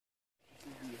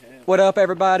What up,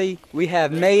 everybody? We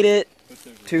have made it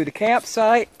to the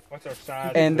campsite,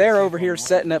 and they're over here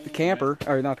setting up the camper,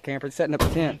 or not the camper, setting up the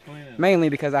tent, mainly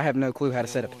because I have no clue how to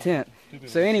set up a tent.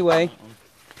 So anyway,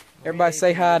 everybody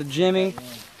say hi to Jimmy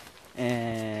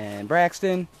and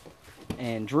Braxton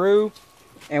and Drew,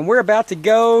 and we're about to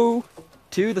go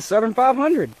to the Southern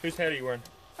 500. Whose hat are you wearing?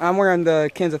 I'm wearing the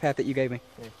Kenseth hat that you gave me.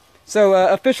 So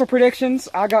official predictions,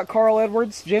 I got Carl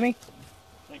Edwards. Jimmy?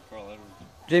 I think Carl Edwards.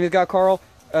 Jimmy's got Carl.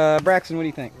 Braxton, what do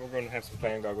you think? We're going to have some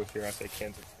fan goggles here. I say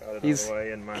Kenseth got it He's all the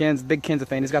way. And Ken's big Kenseth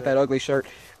fan. He's got that ugly shirt.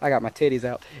 I got my titties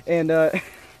out. And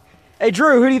hey,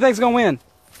 Drew, who do you think's gonna win?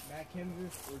 Matt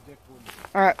Kenseth or Dick Wood?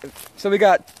 All right, so we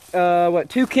got what,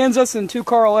 2 Kenseths and 2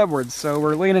 Carl Edwards. So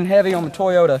we're leaning heavy on the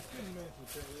Toyota.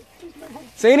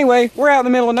 So anyway, we're out in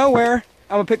the middle of nowhere.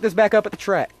 I'm gonna pick this back up at the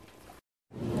track.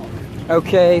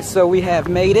 Okay, so we have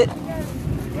made it.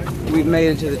 We've made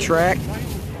it to the track.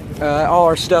 All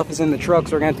our stuff is in the truck,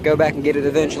 so we're going to have to go back and get it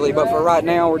eventually. But for right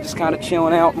now, we're just kind of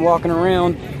chilling out and walking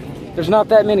around. There's not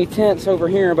that many tents over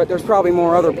here, but there's probably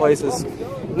more other places.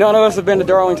 None of us have been to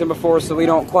Darlington before, so we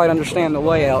don't quite understand the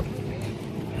layout.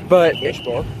 But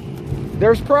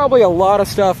there's probably a lot of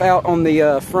stuff out on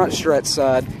the front stretch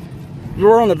side.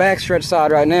 We're on the back stretch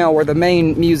side right now, where the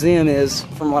main museum is,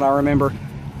 from what I remember.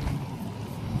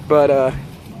 But,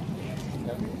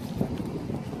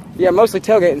 yeah, mostly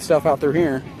tailgating stuff out through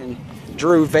here. And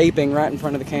Drew vaping right in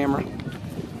front of the camera.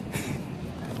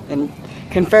 And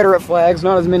Confederate flags,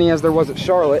 not as many as there was at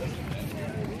Charlotte.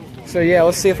 So yeah,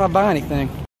 let's see if I buy anything.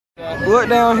 Look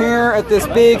down here at this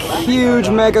big, huge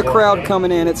mega crowd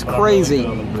coming in. It's crazy.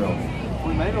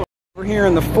 We're here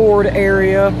in the Ford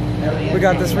area. We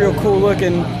got this real cool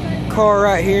looking car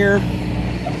right here.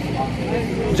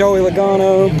 Joey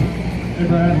Logano.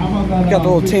 Got the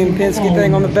little Team Penske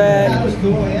thing on the back.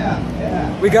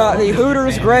 We got the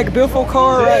Hooters Greg Biffle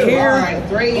car right here.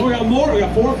 We got more. We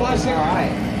got 4, 5, 6.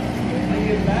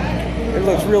 It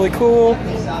looks really cool.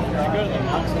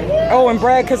 Oh, and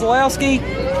Brad Keselowski.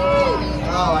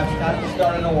 Oh, I've got to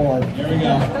start an award. There we go.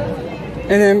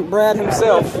 And then Brad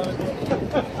himself. Hey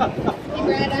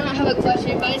Brad, I have a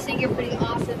question, but I just think you're pretty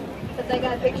awesome because I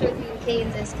got a picture of you in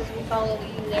Kansas because we follow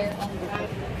you there all the time.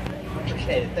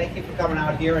 Appreciate it. Thank you for coming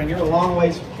out here, and you're a long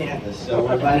ways from Kansas, so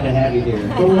we're glad to have you here.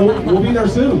 But we'll be there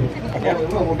soon. Yeah, we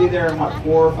will. We'll be there in what,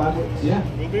 4 or 5 weeks? Yeah,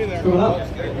 we'll be there. Coming up.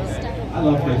 I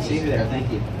love Good to Kansas. see you there.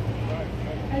 Thank you.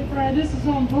 Hey Brad, this is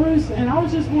Bruce, and I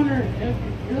was just wondering if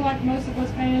you're like most of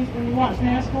us fans when you watch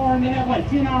NASCAR and they have like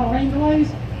 10-hour rain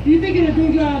delays. Do you think it'd be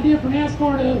a good idea for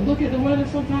NASCAR to look at the weather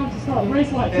sometimes and start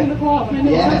racing like 10 o'clock? And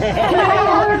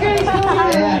hurricanes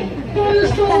coming,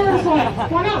 thunderstorms.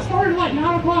 Like, why not start at like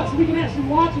 9 o'clock so we can actually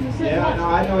watch them instead of No,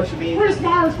 I know what you mean. Chris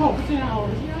Myers called for 10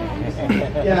 hours. You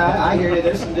know? Yeah, I hear you.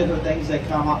 There's some different things that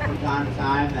come up from time to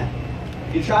time that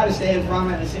you try to stay in front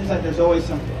of it, and it seems like there's always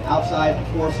some outside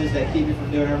forces that keep you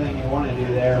from doing everything you want to do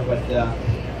there. But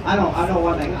I know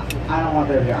one thing. I don't want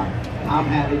their job. I'm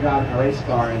happy driving a race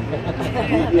car,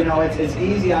 and you know it's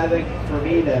easy, I think, for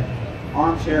me to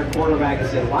armchair quarterback and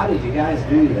say, why did you guys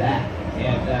do that?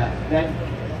 And then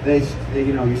they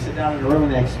you know, you sit down in the room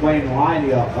and they explain why, and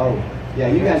you go, oh yeah,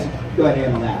 you guys go ahead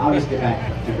and handle that. I'll just get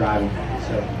back to driving.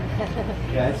 So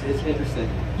yeah, it's interesting.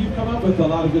 You've come up with a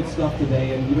lot of good stuff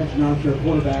today, and you mentioned armchair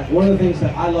quarterback. One of the things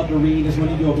that I love to read is when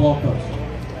you do a blog post.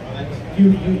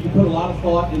 You put a lot of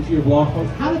thought into your blog post.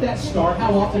 How did that start?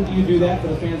 How often do you do that for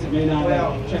the fans that may not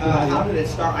check it out? How did it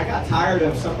start? I got tired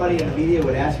of somebody in the media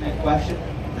would ask me a question,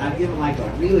 and I'd give them like a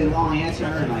really long answer,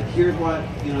 and like, here's what,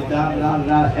 you know, da da da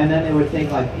da, and then they would take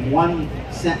like one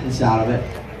sentence out of it,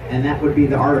 and that would be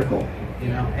the article, you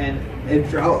know. And it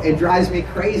drives me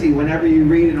crazy whenever you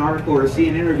read an article or see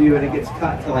an interview and it gets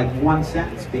cut to like one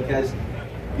sentence, because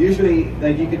usually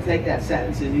like you can take that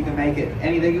sentence and you can make it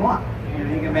anything you want.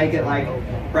 You can make it like,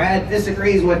 Brad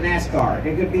disagrees with NASCAR.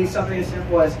 It could be something as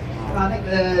simple as, I think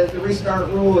the restart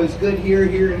rule is good here,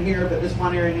 here, and here, but this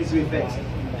one area needs to be fixed.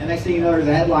 And next thing you know, there's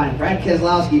a headline, Brad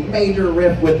Keselowski, major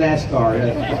riff with NASCAR.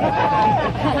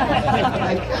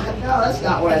 Like, no, that's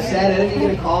not what I said. And then you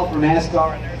get a call from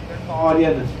NASCAR, and they're calling you,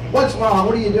 and what's wrong?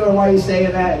 What are you doing? Why are you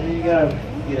saying that? And then you gotta,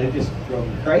 you know, just drove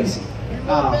me crazy.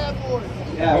 But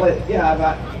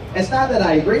it's not that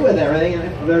I agree with everything,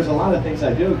 and there's a lot of things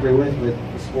I do agree with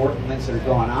the sport and things that are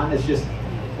going on. It's just,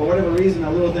 for whatever reason, the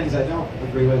little things I don't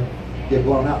agree with get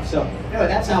blown up. So, anyway,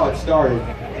 that's how it started,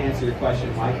 to answer your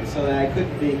question, Mike, so that I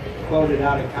couldn't be quoted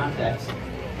out of context.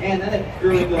 And then it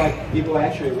grew into, like, people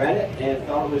actually read it and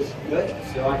thought it was good,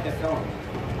 so I kept going.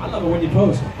 I love it when you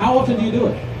post. How often do you do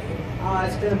it?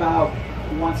 It's been about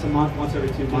once a month, once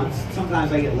every 2 months.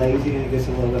 Sometimes I get lazy and it gets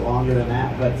a little bit longer than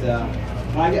that, but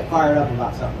When I get fired up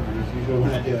about something, it's usually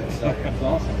when I do it. So That's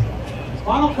awesome.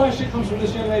 Final question comes from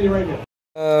this young lady right here.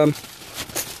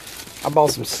 I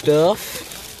bought some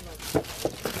stuff.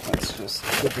 Let's just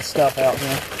get the stuff out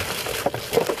here.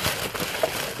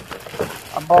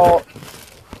 I bought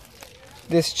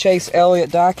this Chase Elliott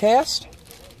diecast.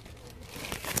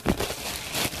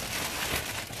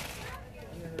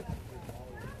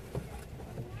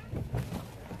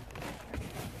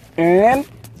 And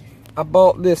I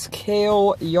bought this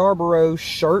Cale Yarborough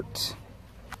shirt.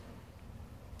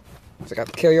 So I got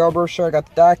the Cale Yarborough shirt, I got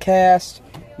the die cast.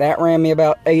 That ran me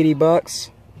about 80 bucks.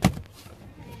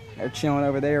 They're chilling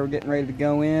over there, we're getting ready to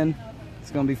go in. It's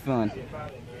gonna be fun.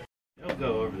 They'll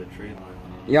go over the tree line.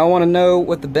 Y'all wanna know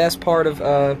what the best part of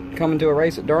coming to a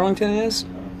race at Darlington is?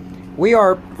 We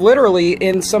are literally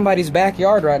in somebody's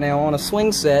backyard right now on a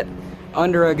swing set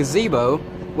under a gazebo,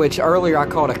 which earlier I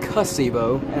called a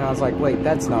cussebo, and I was like, wait,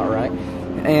 that's not right.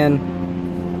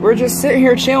 And we're just sitting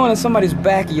here chilling in somebody's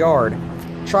backyard.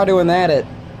 Try doing that at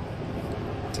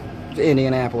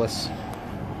Indianapolis.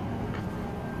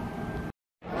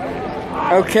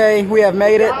 Okay, we have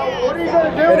made it.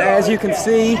 But as you can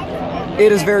see,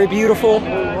 it is very beautiful.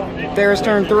 There's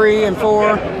turn 3 and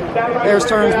 4. There's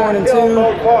turns 1 and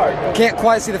 2. Can't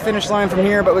quite see the finish line from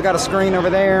here, but we got a screen over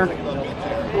there.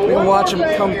 We can watch them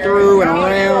come through and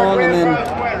around and then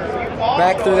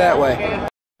back through that way.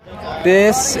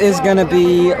 This is gonna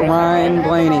be Ryan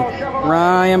Blaney.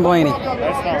 Ryan Blaney.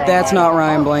 That's not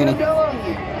Ryan Blaney.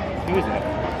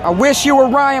 I wish you were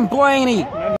Ryan Blaney.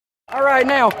 All right,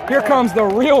 now here comes the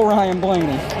real Ryan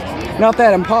Blaney, not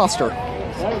that imposter.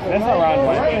 That's not Ryan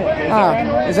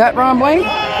Blaney. Is that Ryan Blaney?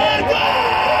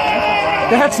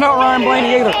 That's not Ryan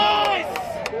Blaney either.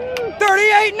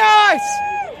 38, nice.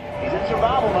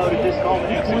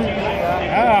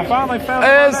 I finally found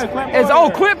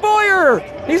Clint Boyer.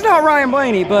 He's not Ryan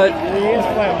Blaney, but he is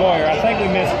Clint Boyer. I think we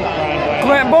missed Ryan Blaney.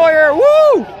 Clint Boyer,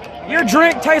 woo! Your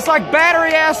drink tastes like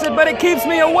battery acid, but it keeps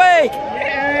me awake.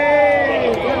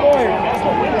 Hey, Clint Boyer.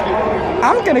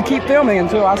 I'm gonna keep filming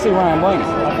until I see Ryan Blaney.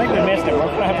 I think we missed him. We're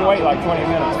gonna have to wait like 20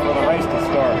 minutes for the race to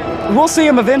start. We'll see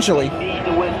him eventually. Kid.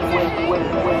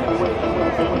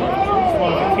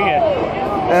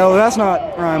 Oh, that's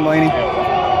not Ryan Blaney.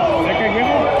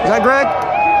 Is that Greg?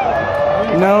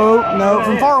 No.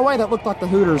 From far away, that looked like the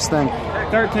Hooters thing.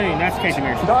 13, that's Casey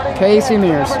Mears. Casey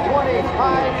Mears. 10.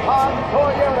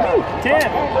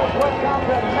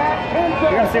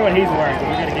 We're gonna see what he's wearing.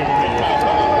 We're gonna get him.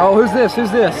 Oh, who's this?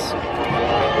 Who's this?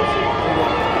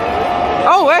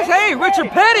 Oh, that's, hey, Richard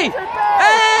Petty.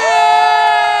 Hey!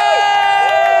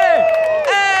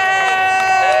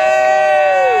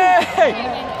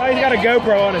 Oh, he's got a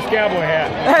GoPro on his cowboy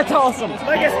hat. That's awesome. Look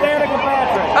at Stanica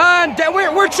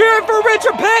Patrick. We're cheering for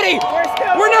Richard Petty.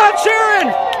 We're not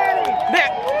cheering.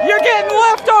 You're getting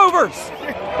leftovers.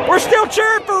 We're still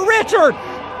cheering for Richard.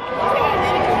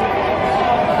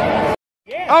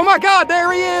 Oh my God,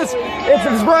 there he is.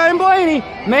 It's Ryan Blaney.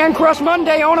 Man Crush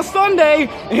Monday on a Sunday.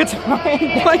 It's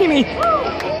Ryan Blaney.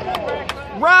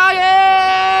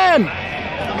 Ryan!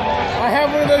 I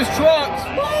have one of those trucks.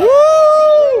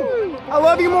 Woo! I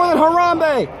love you more than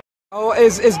Harambe. Oh,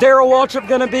 is Darrell Waltrip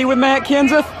gonna be with Matt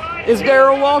Kenseth? Is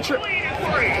Darrell Waltrip?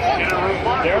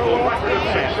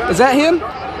 Is that him?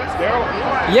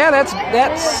 Yeah, that's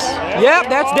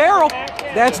Darrell.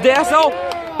 That's Dasso.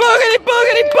 Boogity,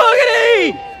 boogity,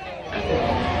 boogity!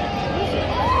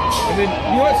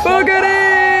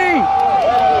 Boogity!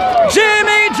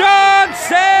 Jimmy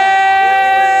Johnson!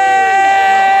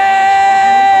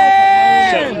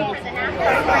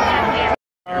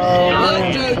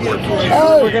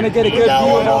 Oh, we're gonna get a good view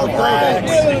of all the throwbacks.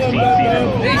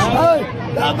 Hey,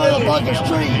 that motherfucker's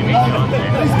treating.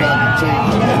 He's got the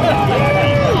cheese.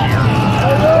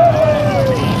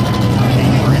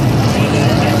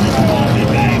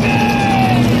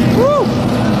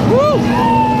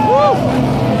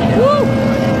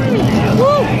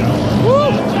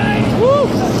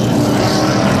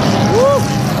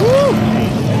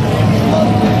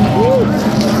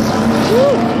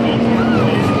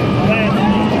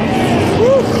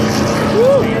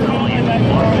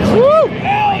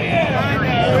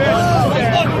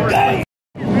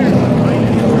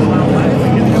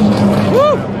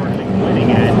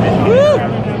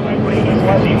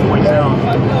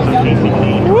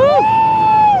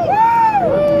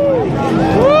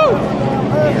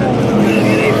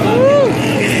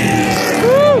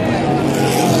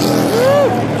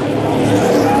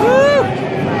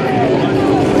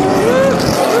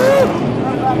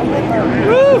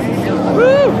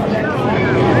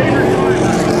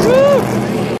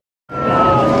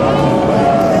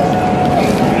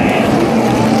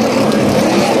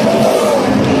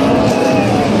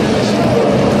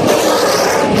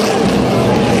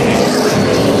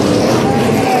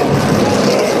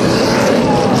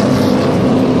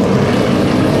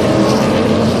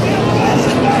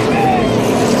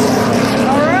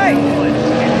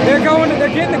 they're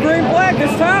getting the green flag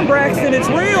this time, Braxton. It's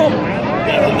real.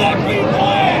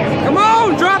 Come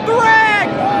on, drop the rag.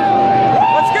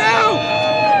 Let's go.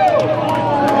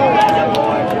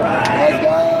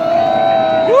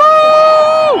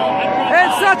 Woo!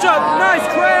 It's such a nice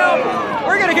crowd.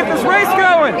 We're gonna get this race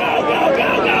going.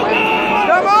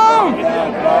 Come on.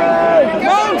 Come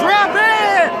on, drop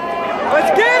it.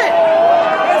 Let's get it.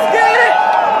 Let's get it.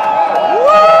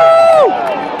 Woo!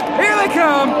 Here they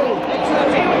come.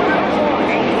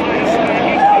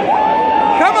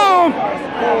 Come on.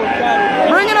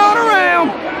 Bring it on around.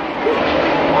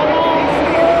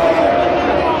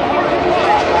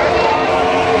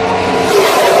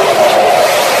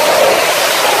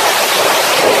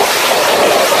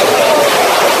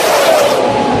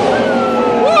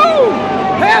 Woo!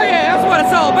 Hell yeah, that's what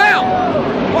it's all about.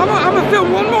 Well, I'm gonna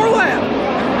film one more lap.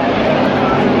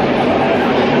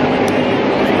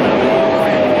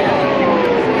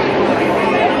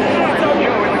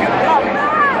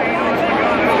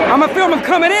 I'm gonna film him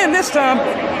coming in this time.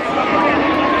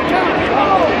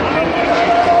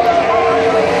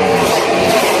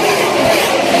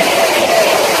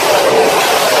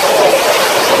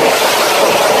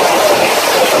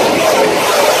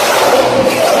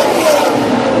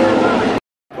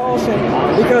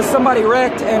 Because somebody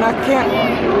wrecked and I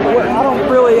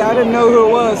didn't know who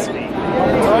it was. I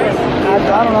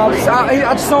don't know,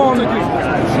 I just saw him.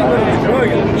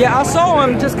 Yeah, I saw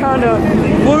him just kind of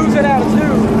lose it out of two.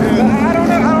 But I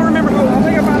don't remember who. I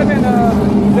think it might have been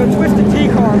the Twisted Tea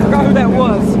car. I forgot who that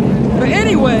was. But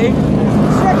anyway,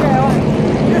 check out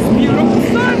this beautiful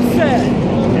sunset.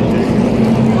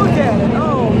 Look at it.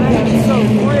 Oh man, it's so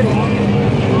pretty.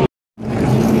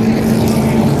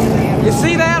 You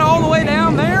see that all the way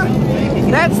down there?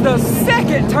 That's the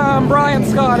second time Brian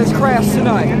Scott has crashed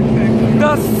tonight.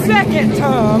 The second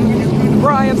time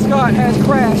Brian Scott has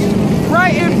crashed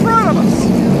right in front of us.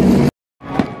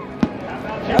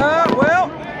 Well,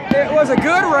 it was a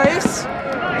good race,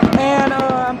 and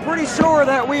I'm pretty sure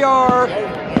that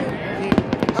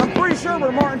I'm pretty sure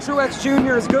we're Martin Truex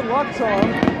Jr.'s good luck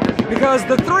charm, because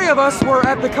the three of us were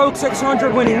at the Coke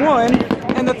 600 when he won,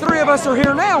 and the three of us are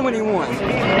here now when he won.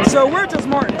 So we're just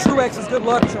Martin Truex's good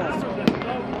luck charm.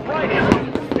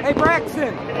 Hey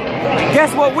Braxton,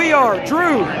 guess what we are?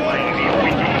 Drew,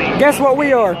 guess what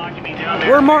we are?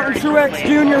 We're Martin Truex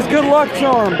Jr.'s good luck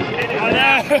charm.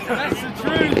 That's the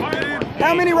truth, dude.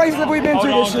 How many races have we been to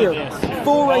this year?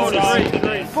 Full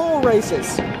races. Full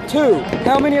races. 2.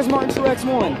 How many has Martin Truex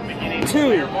won?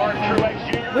 2.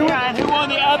 And who won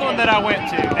the other one that I went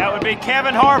to? That would be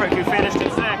Kevin Harvick, who finished in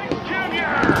second.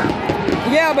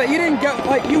 Yeah, but you didn't go,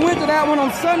 you went to that one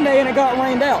on Sunday and it got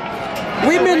rained out.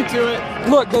 We've been to it.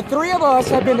 Look, the three of us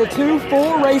have been to 2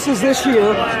 full races this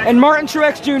year, and Martin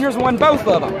Truex Jr.'s won both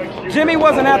of them. Jimmy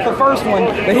wasn't at the first one,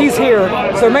 but he's here,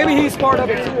 so maybe he's part of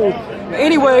it too.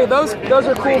 Anyway, those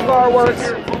are cool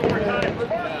fireworks.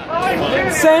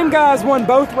 Same guys won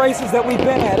both races that we've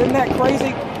been at. Isn't that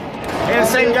crazy? And the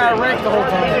same guy wrecked the whole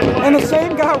time. And the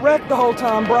same guy wrecked the whole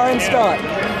time, Brian Scott.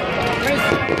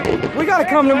 We got to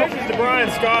come to Brian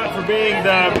Scott for being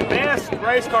the best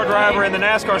race car driver in the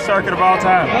NASCAR circuit of all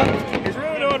time. He's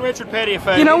really doing Richard Petty a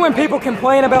favor. You know when people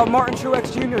complain about Martin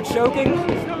Truex Jr. choking?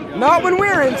 Not when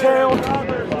we're in town.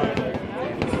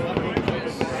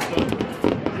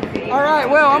 All right,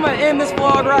 well, I'm going to end this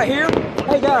vlog right here.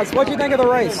 Hey guys, what'd you think of the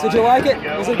race? Did you like it?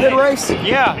 Was it a good race?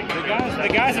 Yeah, the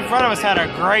guys in front of us had a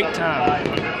great time.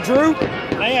 Drew?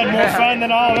 They had more fun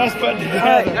than all of us put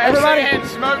together. Everybody had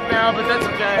smoke now, but that's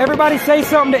okay. Everybody say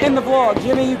something to end the vlog.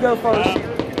 Jimmy, you go first.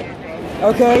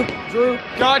 Okay, Drew?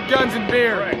 God, guns, and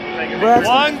beer. Braxton?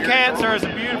 Lung cancer is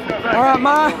a beautiful thing. All right,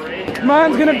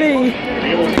 mine's going to be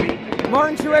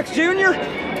Martin Truex Jr.,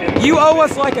 you owe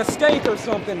us like a steak or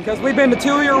something, because we've been to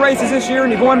 2 of your races this year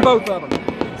and you've won both of them.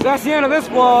 So that's the end of this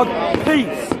vlog.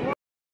 Peace.